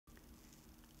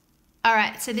All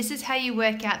right, so this is how you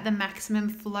work out the maximum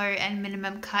flow and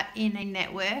minimum cut in a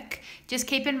network. Just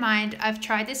keep in mind, I've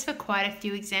tried this for quite a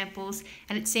few examples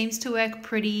and it seems to work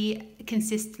pretty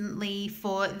consistently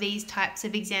for these types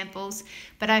of examples,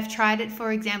 but I've tried it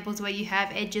for examples where you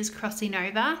have edges crossing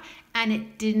over and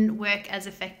it didn't work as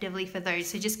effectively for those,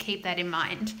 so just keep that in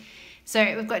mind.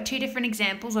 So we've got two different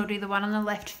examples. I'll do the one on the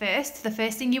left first. The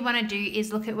first thing you want to do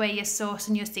is look at where your source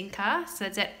and your sink are. So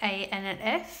it's at A and at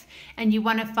F. And you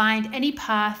want to find any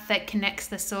path that connects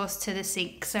the source to the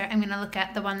sink. So I'm going to look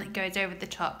at the one that goes over the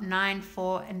top, 9,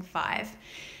 4, and 5.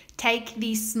 Take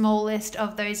the smallest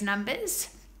of those numbers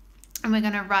and we're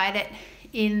going to write it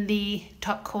in the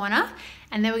top corner.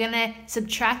 And then we're going to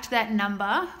subtract that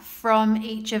number from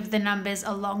each of the numbers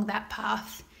along that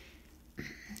path.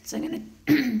 So I'm going to,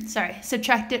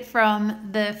 subtract it from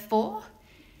the 4,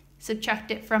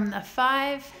 subtract it from the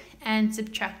 5, and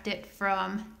subtract it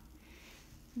from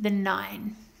the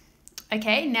 9.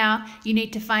 Okay, now you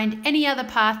need to find any other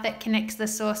path that connects the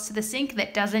source to the sink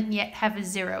that doesn't yet have a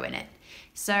 0 in it.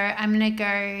 So I'm going to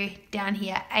go down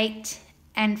here, 8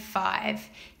 and 5.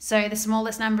 So the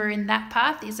smallest number in that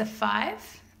path is a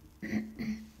 5.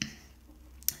 Then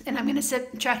I'm going to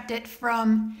subtract it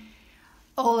from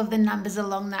all of the numbers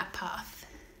along that path.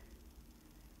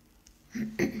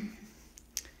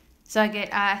 So I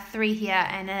get 3 here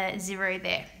and a 0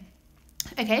 there.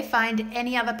 Okay, find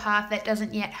any other path that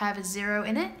doesn't yet have a 0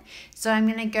 in it. So I'm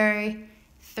going to go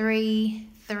 3,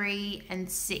 3, and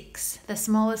 6. The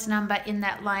smallest number in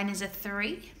that line is a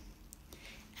 3.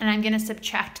 And I'm going to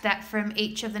subtract that from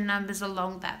each of the numbers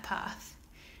along that path.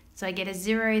 So I get a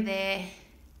 0 there,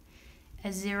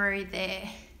 a 0 there,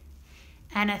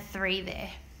 and a 3 there.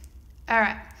 All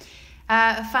right,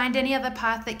 find any other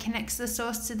path that connects the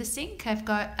source to the sink. I've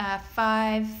got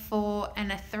 5, 4,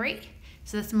 and a 3.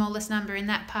 So the smallest number in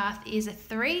that path is a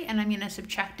 3, and I'm going to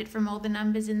subtract it from all the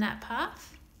numbers in that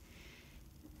path.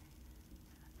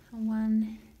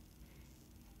 1.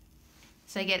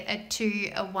 So I get a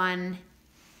 2, a 1,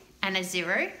 and a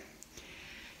 0.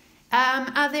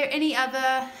 Are there any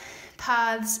other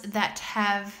paths that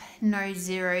have no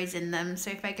zeros in them? So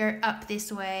if I go up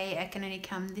this way, I can only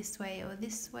come this way or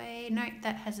this way. No,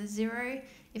 that has a 0.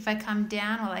 If I come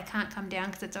down, well, I can't come down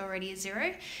because it's already a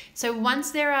 0. So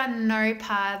once there are no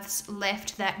paths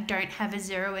left that don't have a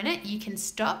 0 in it, you can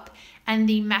stop, and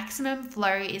the maximum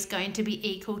flow is going to be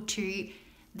equal to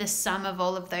the sum of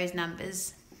all of those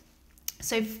numbers.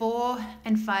 So 4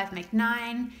 and 5 make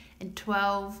 9, and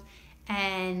 12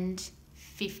 and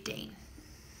 15.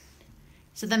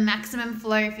 So the maximum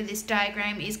flow for this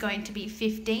diagram is going to be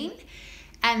 15,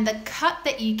 and the cut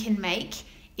that you can make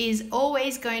is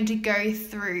always going to go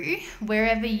through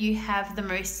wherever you have the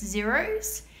most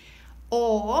zeros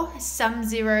or some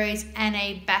zeros and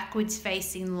a backwards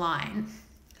facing line.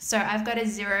 So I've got a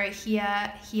 0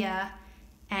 here, here,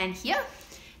 and here.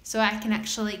 So I can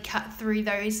actually cut through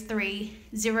those 3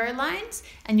 0 lines,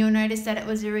 and you'll notice that it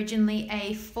was originally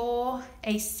a 4,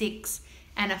 a 6,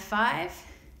 and a 5.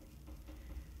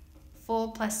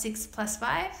 4 plus 6 plus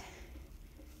 5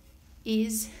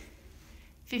 is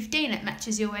 15. It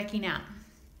matches your working out.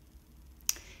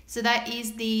 So that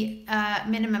is the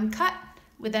minimum cut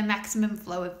with a maximum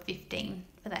flow of 15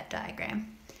 for that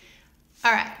diagram.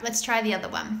 All right, let's try the other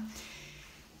one.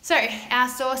 So our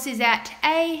source is at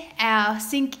A, our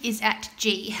sink is at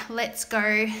G. Let's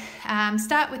go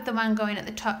start with the one going at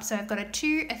the top. So I've got a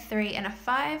 2, a 3, and a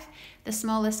 5. The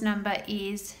smallest number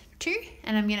is 2,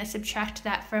 and I'm going to subtract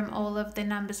that from all of the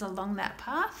numbers along that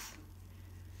path.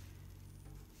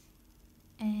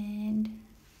 And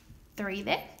 3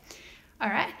 there. All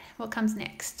right, what comes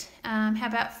next? How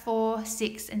about 4,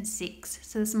 6, and 6?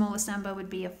 So the smallest number would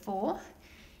be a 4,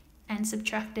 and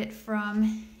subtract it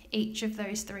from each of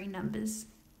those 3 numbers.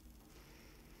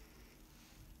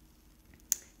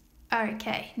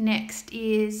 Okay, next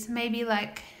is maybe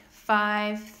like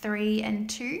 5, 3, and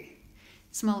 2.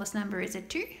 Smallest number is a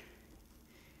 2.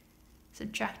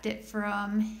 Subtract it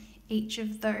from each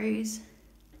of those.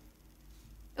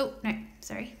 Oh, no,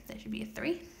 sorry, that should be a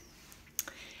 3.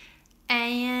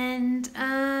 And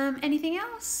anything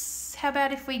else? How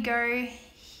about if we go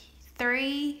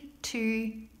 3,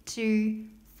 2, 2,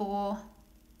 4,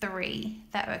 3.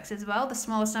 That works as well. The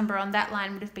smallest number on that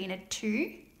line would have been a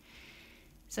 2.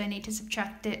 So I need to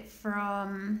subtract it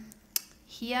from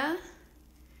here,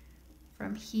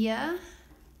 from here,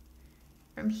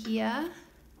 from here,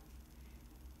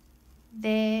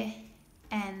 there,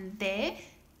 and there.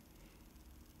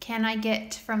 Can I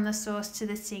get from the source to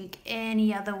the sink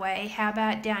any other way? How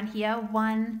about down here?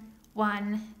 1,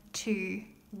 1, 2,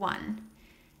 1.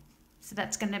 So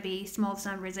that's going to be, smallest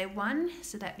number is a 1,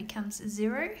 so that becomes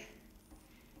 0.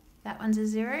 That one's a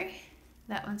 0,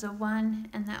 that one's a 1,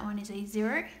 and that one is a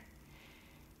 0.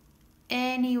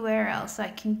 Anywhere else I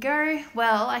can go?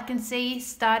 Well, I can see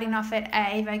starting off at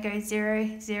A, if I go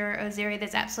 0, 0, or 0,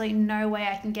 there's absolutely no way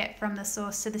I can get from the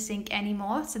source to the sink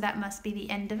anymore, so that must be the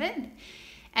end of it.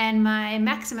 And my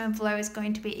maximum flow is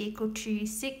going to be equal to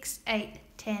 6, 8,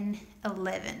 10,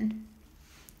 11.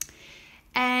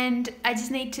 And I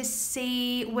just need to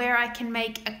see where I can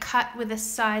make a cut with a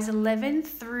size 11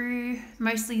 through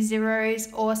mostly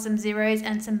zeros or some zeros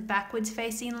and some backwards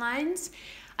facing lines.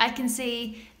 I can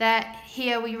see that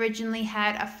here we originally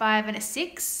had a 5 and a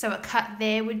 6, so a cut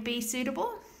there would be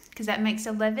suitable because that makes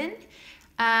 11.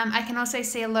 I can also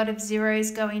see a lot of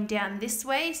zeros going down this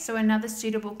way, so another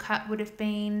suitable cut would have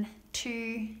been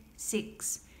 2,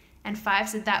 6, and 5,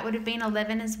 so that would have been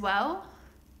 11 as well.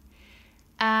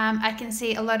 I can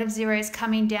see a lot of zeros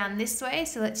coming down this way,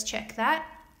 so let's check that.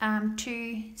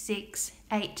 2, 6,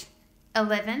 8,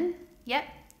 11, yep.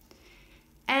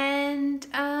 And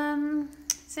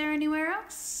is there anywhere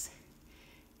else?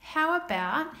 How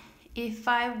about if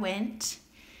I went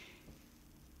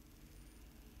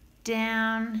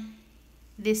down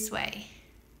this way?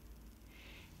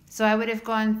 So I would have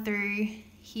gone through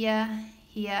here,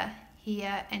 here,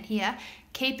 here, and here.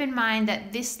 Keep in mind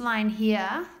that this line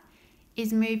here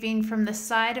is moving from the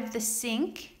side of the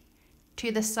sink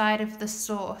to the side of the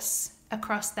source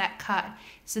across that cut,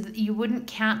 so that you wouldn't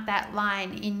count that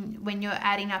line in when you're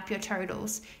adding up your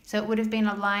totals. So it would have been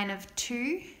a line of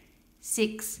 2,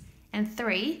 6, and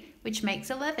 3, which makes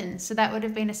 11. So that would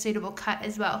have been a suitable cut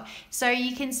as well. So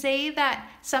you can see that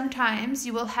sometimes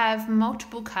you will have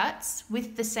multiple cuts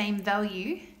with the same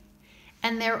value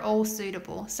and they're all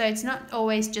suitable. So it's not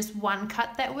always just one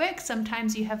cut that works.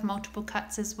 Sometimes you have multiple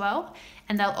cuts as well,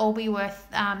 and they'll all be worth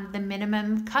the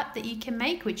minimum cut that you can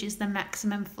make, which is the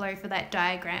maximum flow for that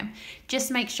diagram. Just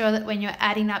make sure that when you're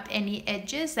adding up any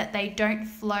edges that they don't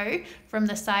flow from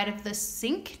the side of the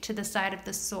sink to the side of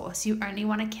the source. You only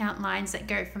want to count lines that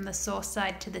go from the source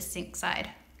side to the sink side.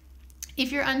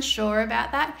 If you're unsure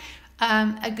about that,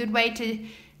 a good way to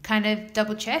kind of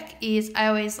double check is I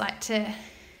always like to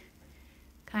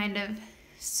kind of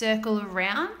circle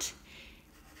around,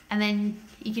 and then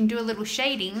you can do a little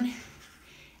shading,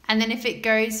 and then if it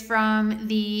goes from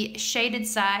the shaded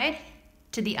side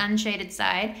to the unshaded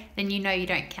side, then you know you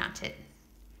don't count it.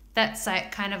 That's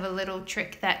like kind of a little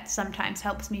trick that sometimes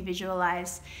helps me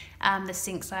visualize the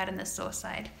sink side and the source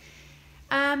side.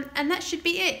 And that should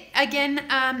be it. Again,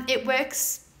 it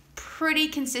works pretty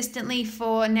consistently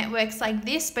for networks like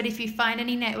this, but if you find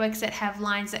any networks that have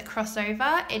lines that cross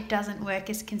over, it doesn't work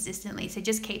as consistently, so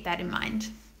just keep that in mind.